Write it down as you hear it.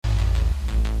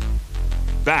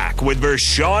Back with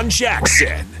Vershawn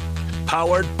Jackson.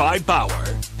 Powered by Bauer.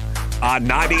 On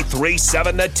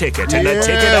 93.7 The Ticket and The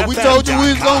Ticket we told you we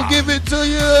was going to give it to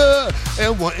you.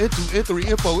 And 1, and 2, and 3,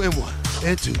 and 4, and 1,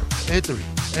 and 2, and 3,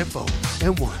 and 4,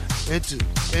 and 1, and 2,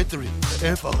 and 3,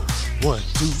 and 4. 1,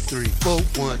 2, 3, 4,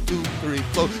 1, 2, 3,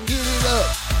 4. Get it up.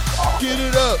 Get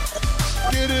it up.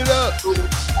 Get it up.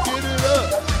 Get it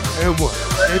up. And 1,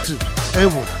 and 2,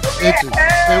 and 1, and 2,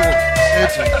 and 1, and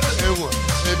 2, and 1,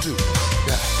 and 2.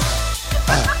 Yeah.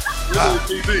 1,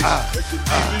 2, 3,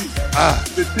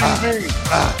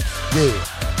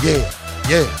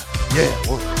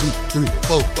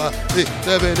 4, 5, 6,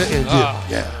 7, 8, and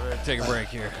yeah. Take a break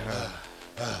here.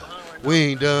 We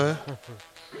ain't done.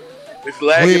 It's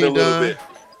lagging a little bit.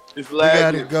 It's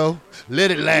lagging. We got to go.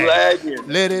 Let it lag.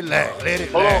 Let it lag. Let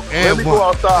it lag. Let me go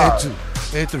outside.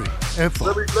 And 2, and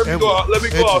 3, and 4. Let me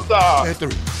go outside. And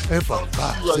 3, and 4,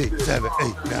 5, 6, 7, 8,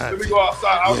 9. Let me go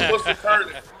outside. I was supposed to turn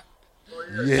it.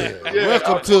 Yeah.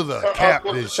 Welcome to the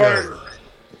Captain Show.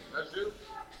 That's you?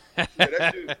 Yeah,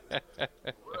 that's you.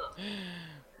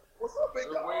 What's up, big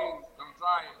dog? I'm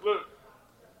trying. Look.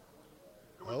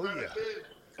 Oh,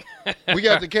 yeah. We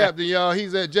got the captain, y'all.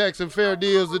 He's at Jackson Fair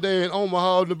Deals today in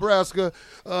Omaha, Nebraska.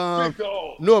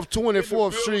 North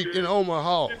 24th Street in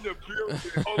Omaha. In the building.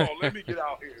 Hold on. Let me get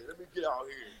out here.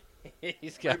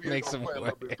 He's got to make some way. A way.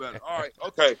 little bit better. All right.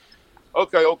 Okay.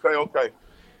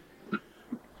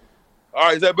 All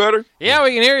right. Is that better? Yeah,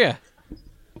 we can hear you.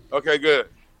 Okay, good.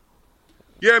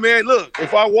 Yeah, man, look,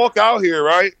 if I walk out here,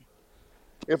 right?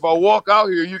 If I walk out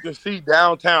here, you can see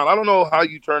downtown. I don't know how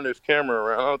you turn this camera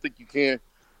around. I don't think you can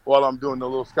while I'm doing the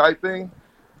little Skype thing.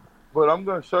 But I'm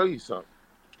going to show you something.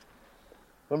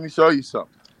 Let me show you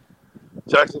something.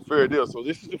 Jackson Fair Deal. So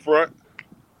this is the front.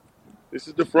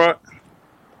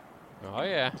 Oh,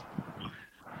 yeah.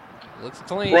 Looks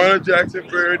clean. Front of Jackson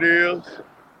Fair Deals.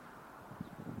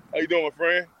 How you doing, my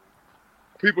friend?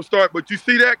 People start, but you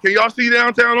see that? Can y'all see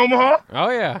downtown Omaha? Oh,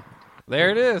 yeah.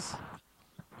 There it is.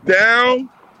 Down.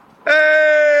 Hey!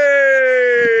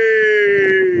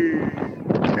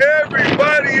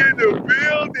 Everybody in the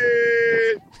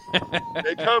building.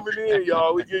 They coming in,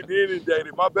 y'all. We getting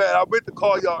inundated. My bad. I meant to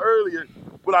call y'all earlier,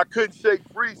 but I couldn't shake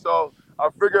free, so I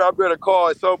figured I better call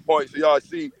at some point so y'all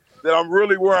see that I'm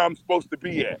really where I'm supposed to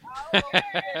be at.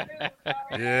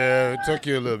 Yeah, it took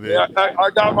you a little bit. Yeah,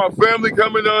 I got my family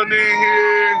coming on in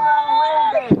here.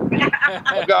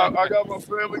 I got my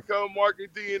family coming, Mark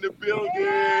and D in the building.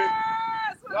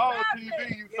 Y'all on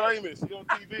TV, you famous. You on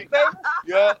TV.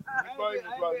 Yeah, you famous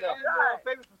right now.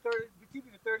 Famous for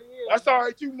 30 years. That's all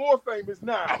right, you more famous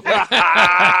now.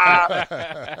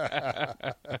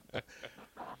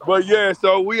 But yeah,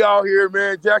 so we out here,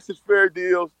 man. Jackson's Fair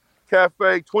Deals.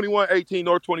 Cafe, 2118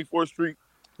 North 24th Street.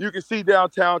 You can see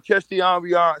downtown, catch the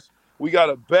ambiance. We got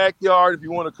a backyard. If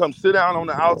you want to come sit down on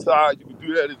the outside, you can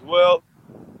do that as well.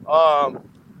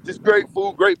 Just great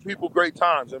food, great people, great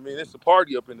times. I mean, it's a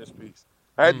party up in this piece.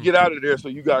 I had to get out of there so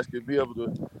you guys could be able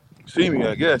to see me,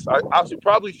 I guess. I should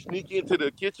probably sneak into the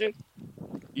kitchen.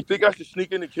 You think I should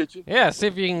sneak in the kitchen? Yeah, see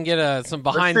if you can get some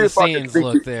behind-the-scenes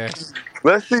look there.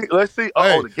 Let's see.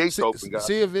 Oh, the gate's open, guys.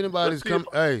 See if anybody's coming.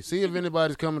 Hey, see if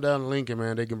anybody's coming down to Lincoln,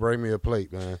 man. They can bring me a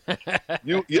plate, man.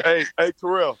 Hey,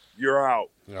 Terrell, you're out.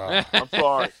 Oh. I'm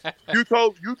sorry. You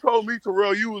told me,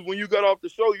 Terrell, you was when you got off the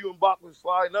show, you and Bach was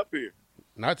sliding up here.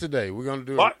 Not today. We're gonna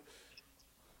do What?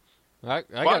 I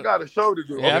got a show to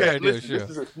do. Yeah, okay, I gotta do a listen,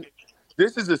 show.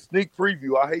 this is a sneak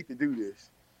preview. I hate to do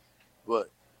this, but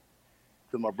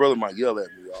because my brother might yell at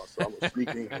me, y'all, so I'm gonna sneak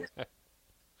in here.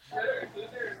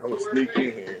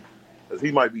 Because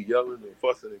he might be yelling and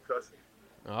fussing and cussing.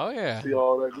 Oh, yeah. See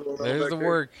all that going on There's back the there?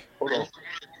 work. Hold on.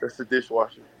 That's the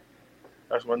dishwasher.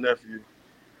 That's my nephew.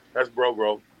 That's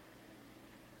bro.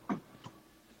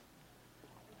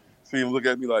 See him look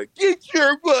at me like, get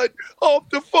your butt off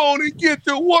the phone and get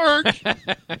to work.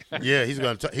 Yeah, he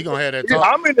gonna have that Yeah,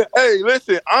 talk. hey,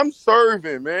 listen, I'm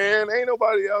serving, man. Ain't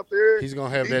nobody out there. He's gonna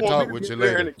have He that want talk me to with get you there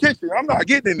later. in the kitchen. I'm not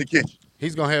getting in the kitchen.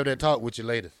 He's gonna have that talk with you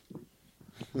later.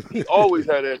 He always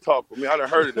had that talk with me. I done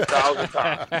heard it 1,000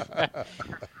 times.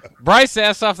 Bryce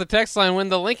asked off the text line when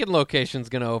the Lincoln location's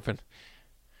going to open.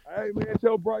 Hey, man,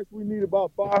 tell Bryce we need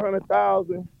about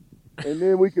 500,000, and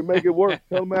then we can make it work.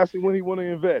 Tell him actually when he want to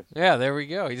invest. Yeah, there we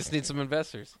go. He just needs some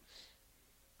investors.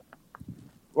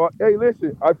 Well, hey,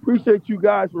 listen, I appreciate you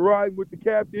guys for riding with the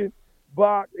captain,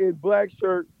 Bach, and Black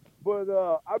Shirt, but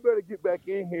I better get back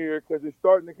in here because it's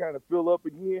starting to kind of fill up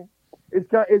again. It's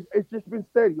just been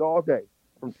steady all day.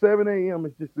 From 7 a.m.,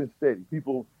 it's just been steady.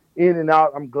 People in and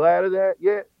out. I'm glad of that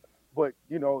yet, but,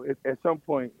 you know, at some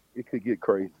point, it could get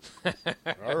crazy.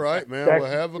 All right, man. We'll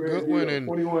have a good one. And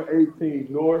 2118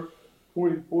 North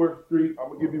 24th Street. I'm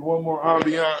gonna give you one more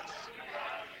ambiance.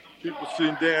 People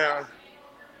sitting down.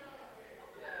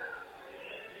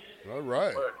 All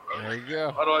right. There you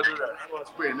go. How do I do that? How do I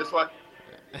spin? This way?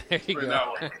 There you Spin go.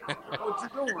 that way. What you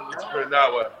doing, man? Spin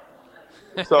that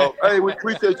way. So, hey, we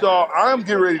appreciate y'all. I'm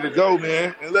getting ready to go,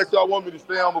 man. Unless y'all want me to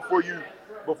stay on before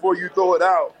you throw it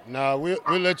out. Nah, we'll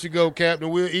let you go, Captain.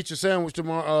 We'll eat your sandwich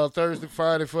tomorrow, Thursday,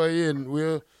 Friday for you,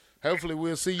 and hopefully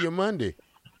we'll see you Monday.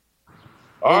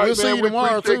 All right, we'll see man. you We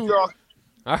tomorrow, appreciate too. y'all.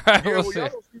 All right, Yeah, we'll well,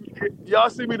 see. y'all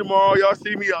see me tomorrow. Y'all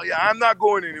see me. Yeah, I'm not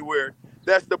going anywhere.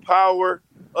 That's the power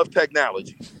of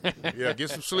technology. Yeah, get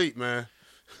some sleep, man.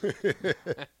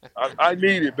 I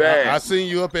need it bad. I seen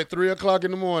you up at 3 o'clock in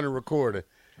the morning recording.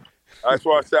 That's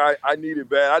why I said I need it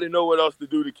bad. I didn't know what else to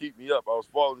do to keep me up. I was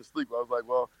falling asleep. I was like,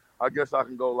 well, I guess I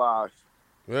can go live.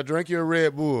 Well, drink your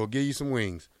Red Bull. Give you some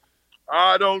wings.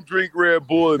 I don't drink Red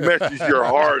Bull. It messes your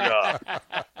heart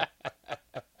up.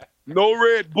 No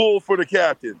Red Bull for the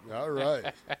captain. All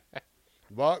right.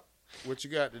 Bach, what you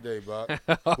got today, Bach?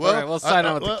 All right, we'll sign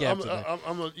on with the captain.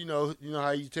 I'm you know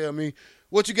how you tell me.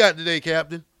 What you got today,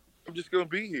 Captain? I'm just going to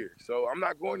be here, so I'm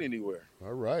not going anywhere.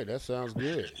 All right, that sounds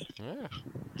good. Yeah.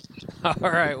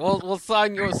 All right, we'll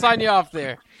sign you off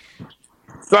there.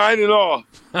 Signing off.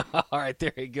 All right,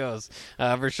 there he goes.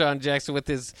 Vershawn Jackson with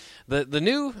the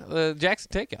new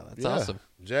Jackson Takeout. That's awesome.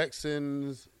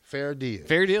 Jackson's Fair Deal.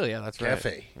 Fair deal, yeah, that's right.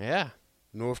 Cafe. Yeah.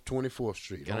 North 24th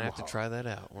Street. Gonna have Omaha. to try that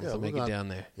out once I make we're it down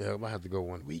there. Yeah, I might have to go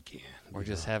one weekend. Or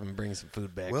just have him bring some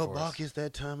food back Well, for Bach, us. it's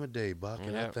that time of day, Bach,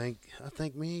 and Yeah. I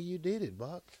think me and you did it,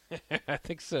 Bach. I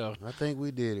think so. I think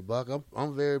we did it, Bach.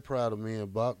 I'm very proud of me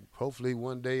and Bach. Hopefully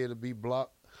one day it'll be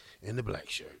Block in the black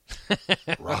shirt,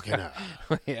 rocking out.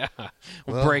 Yeah.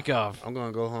 We'll Well, break off. I'm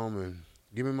gonna go home and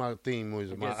give me my theme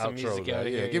music, my Get some outro. music there. out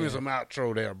of here, Give me yeah. some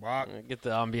outro there, Bach. Get the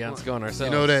ambiance going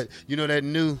ourselves. You know that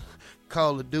new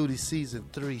Call of Duty Season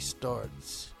 3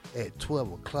 starts at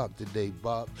 12 o'clock today,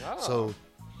 Bob. Oh. So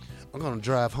I'm going to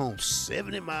drive home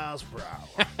 70 miles per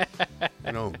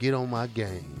hour. Get on my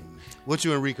game. What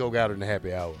you and Rico got in the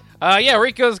happy hour? Yeah,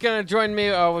 Rico's going to join me.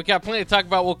 We've got plenty to talk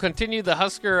about. We'll continue the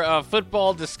Husker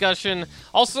football discussion.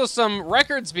 Also, some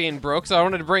records being broke, so I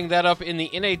wanted to bring that up in the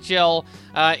NHL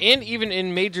and even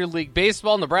in Major League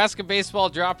Baseball. Nebraska baseball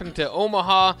dropping to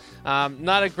Omaha.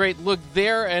 Not a great look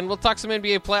there, and we'll talk some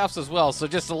NBA playoffs as well. So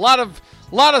just a lot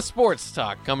of sports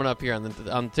talk coming up here on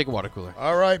the Take a Water Cooler.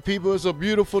 All right, people, it's a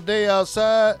beautiful day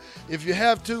outside. If you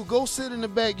have to, go sit in the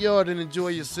backyard and enjoy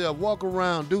yourself. Walk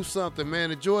around, do something, man.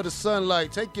 Enjoy the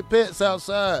sunlight. Take your pets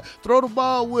outside. Throw the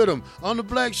ball with them. On the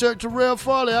black shirt, Terrell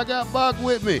Farley. I got Bach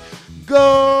with me.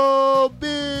 Go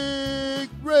Big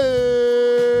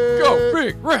Red. Go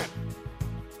Big Red.